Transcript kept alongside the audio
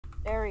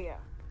There you go.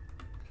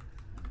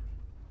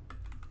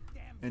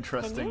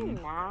 Interesting. Can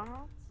you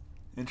not?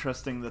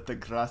 Interesting that the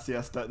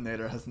Gracias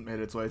Detonator hasn't made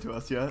its way to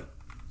us yet.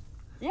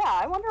 Yeah,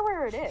 I wonder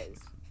where it is.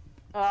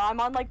 I'm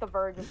on like the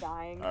verge of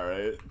dying.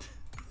 Alright.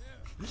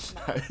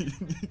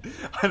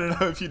 I don't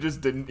know if you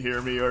just didn't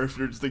hear me or if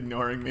you're just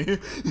ignoring me.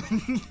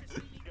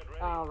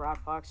 Oh,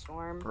 Rockbox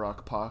Storm.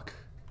 Rock Pock.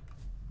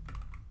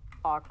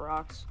 Pock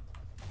rocks.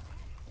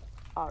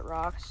 Hot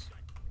rocks.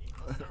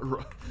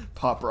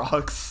 Pop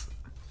rocks.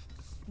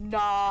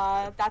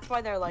 Nah, that's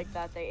why they're like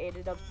that. They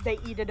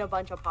eated a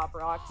bunch of pop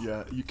rocks.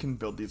 Yeah, you can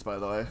build these by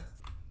the way.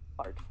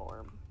 Fart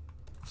form.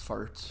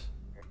 Fart.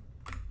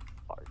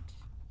 Fart.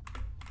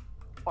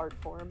 Fart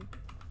form.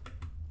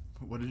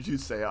 What did you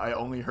say? I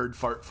only heard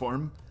fart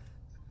form.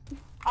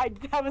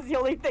 That was the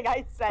only thing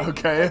I said.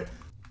 Okay.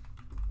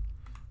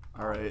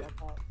 Alright.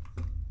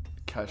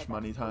 Cash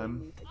money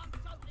time.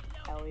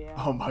 Hell yeah.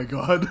 Oh my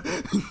god.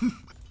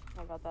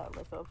 I got that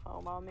litho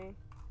foam on me.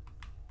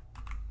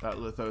 That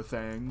litho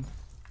thing.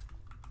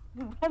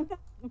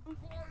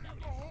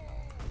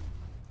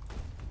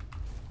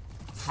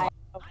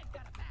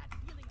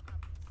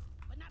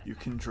 You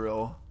can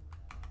drill.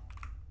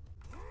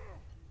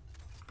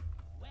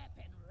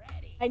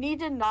 I need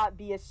to not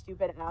be a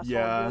stupid asshole.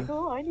 Yeah. Like,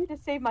 oh, I need to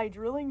save my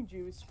drilling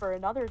juice for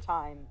another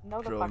time.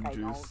 No, the Drilling fuck I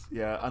don't. juice.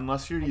 Yeah,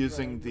 unless you're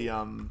using the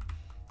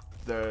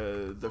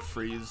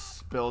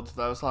freeze build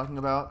that I was talking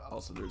about.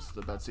 Also, there's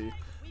the Betsy.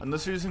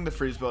 Unless you're using the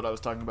freeze build I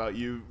was talking about,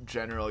 you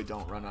generally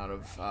don't run out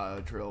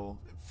of drill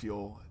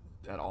fuel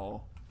at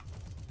all.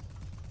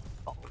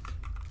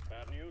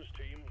 Bad news,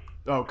 team.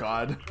 Oh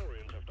god.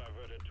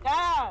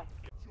 Yeah.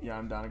 Yeah,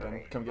 I'm down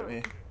again. Come get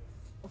me.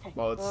 Okay.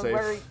 Well, it's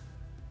where safe.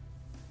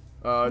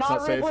 It's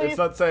not safe. really. It's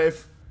not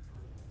safe.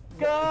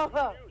 Go.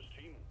 News,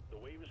 team. The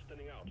wave is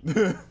thinning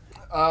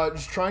out.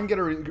 Just try and get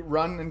a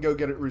run and go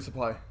get a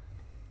resupply.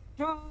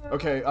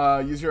 Okay,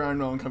 use your iron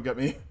will and come get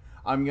me.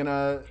 I'm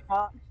gonna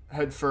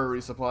head for a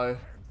resupply.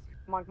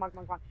 Come on, come on, come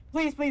on, come on.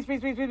 Please, please,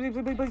 please, please, please, please,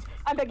 please, please.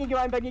 I'm begging you,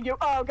 I'm begging you.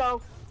 Oh,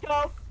 go.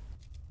 Go.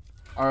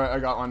 Alright, I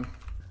got one.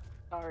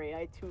 Sorry,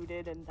 I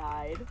tooted and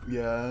died.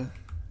 Yeah.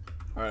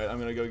 Alright, I'm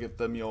gonna go get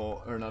the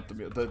mule, or not the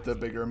mule, the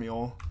bigger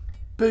mule.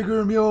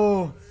 Bigger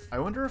mule! I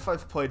wonder if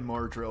I've played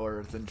more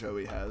Driller than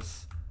Joey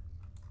has.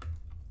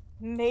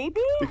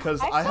 Maybe?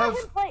 Because I have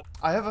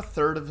a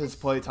third of his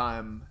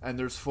playtime, and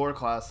there's 4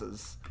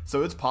 classes,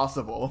 so it's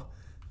possible.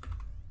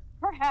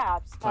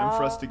 Perhaps. Time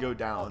for us to go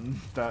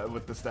down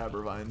with the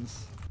stabber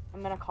vines.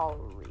 I'm gonna call a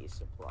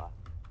resupply.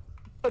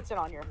 Puts it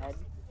on your head.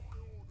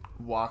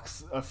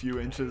 Walks a few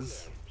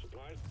inches.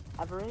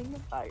 Covering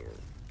fire.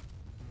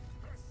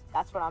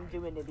 That's what I'm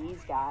doing to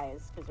these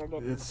guys, because they're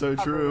getting It's so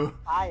covered true. in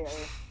fire.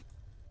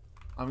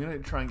 I'm gonna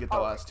try and get the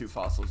last 2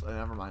 fossils.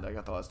 Never mind, I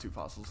got the last 2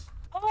 fossils.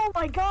 Oh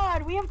my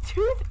god, we have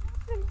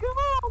 2,000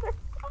 gold!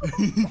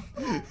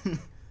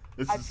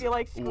 I feel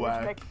like so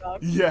much mixed up.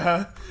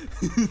 Yeah.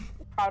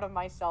 Proud of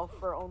myself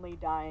for only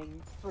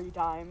dying 3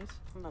 times.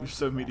 You're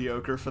so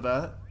mediocre for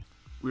that.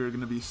 We're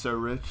gonna be so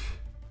rich.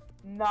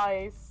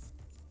 Nice.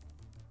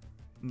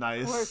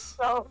 Nice. We're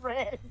so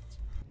rich.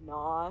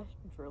 Nah,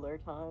 driller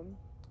time.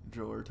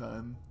 Driller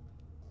time.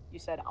 You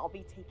said I'll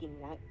be taking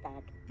that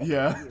back.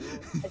 Yeah.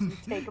 As you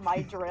take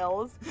my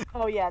drills.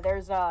 Oh yeah,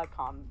 there's a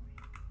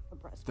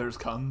compressor. There's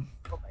cum.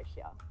 Oh my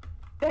yeah.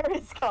 There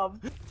is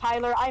cum.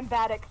 Tyler, I'm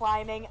bad at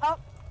climbing. Oh.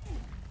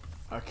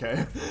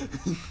 Okay.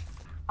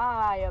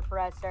 Hi,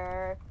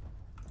 oppressor.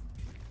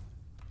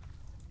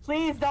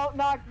 Please don't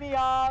knock me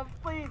off.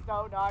 Please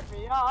don't knock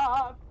me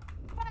off.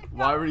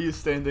 Why were you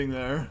standing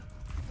there?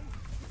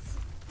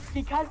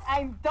 Because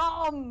I'm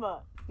dumb.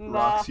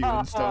 Rocks you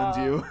and stones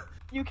you.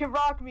 You can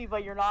rock me,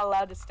 but you're not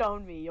allowed to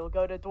stone me. You'll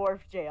go to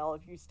dwarf jail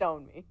if you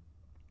stone me.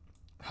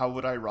 How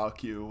would I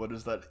rock you? What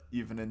does that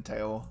even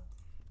entail?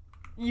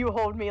 You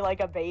hold me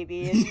like a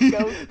baby and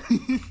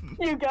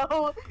you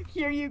go,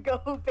 here you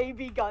go,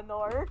 baby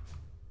Gunnar.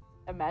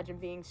 Imagine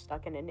being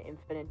stuck in an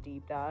infinite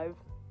deep dive.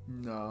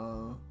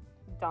 No.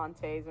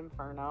 Dante's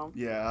Inferno.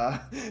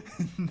 Yeah.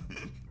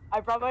 I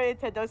brought my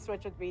Nintendo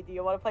Switch with me. Do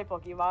you want to play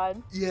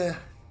Pokemon? Yeah.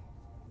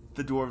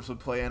 The dwarves would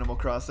play Animal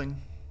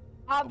Crossing.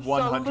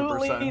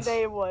 Absolutely 100%.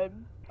 they would.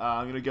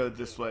 I'm gonna go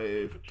this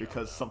way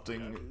because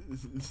something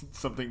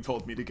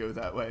told me to go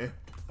that way.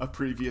 A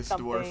previous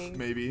dwarf,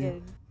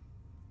 maybe.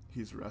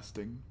 He's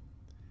resting.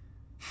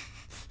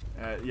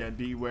 Yeah,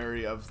 be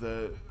wary of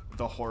the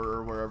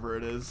horror wherever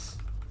it is.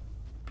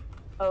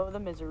 Oh, the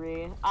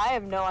misery. I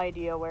have no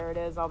idea where it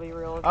is, I'll be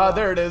real with you.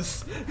 There it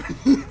is.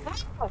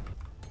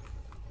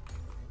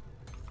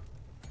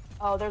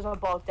 Oh, there's a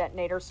bulk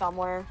detonator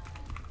somewhere.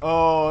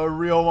 Oh, a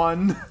real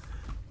one.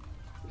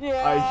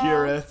 Yeah. I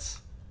hear it.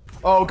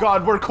 Oh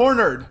god, we're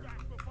cornered.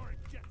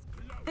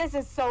 This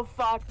is so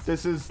fucked.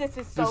 This is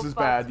fucked.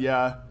 bad,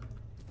 yeah.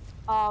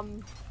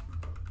 Can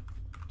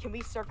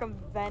we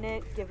circumvent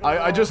it?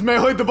 I just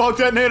meleeed the bulk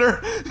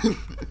detonator.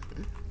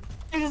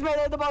 You just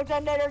meleeed the bulk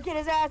detonator. Get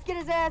his ass, get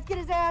his ass, get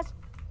his ass.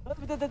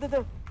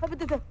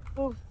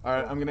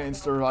 Alright, I'm gonna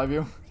insta revive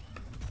you.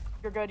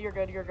 You're good, you're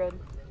good, you're good.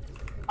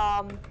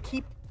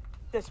 Keep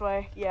This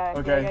way. Yeah.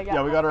 Okay,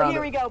 yeah, we got around Here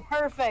it. we go.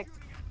 Perfect.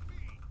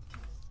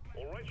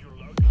 All right, you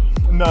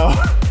luck.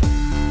 No.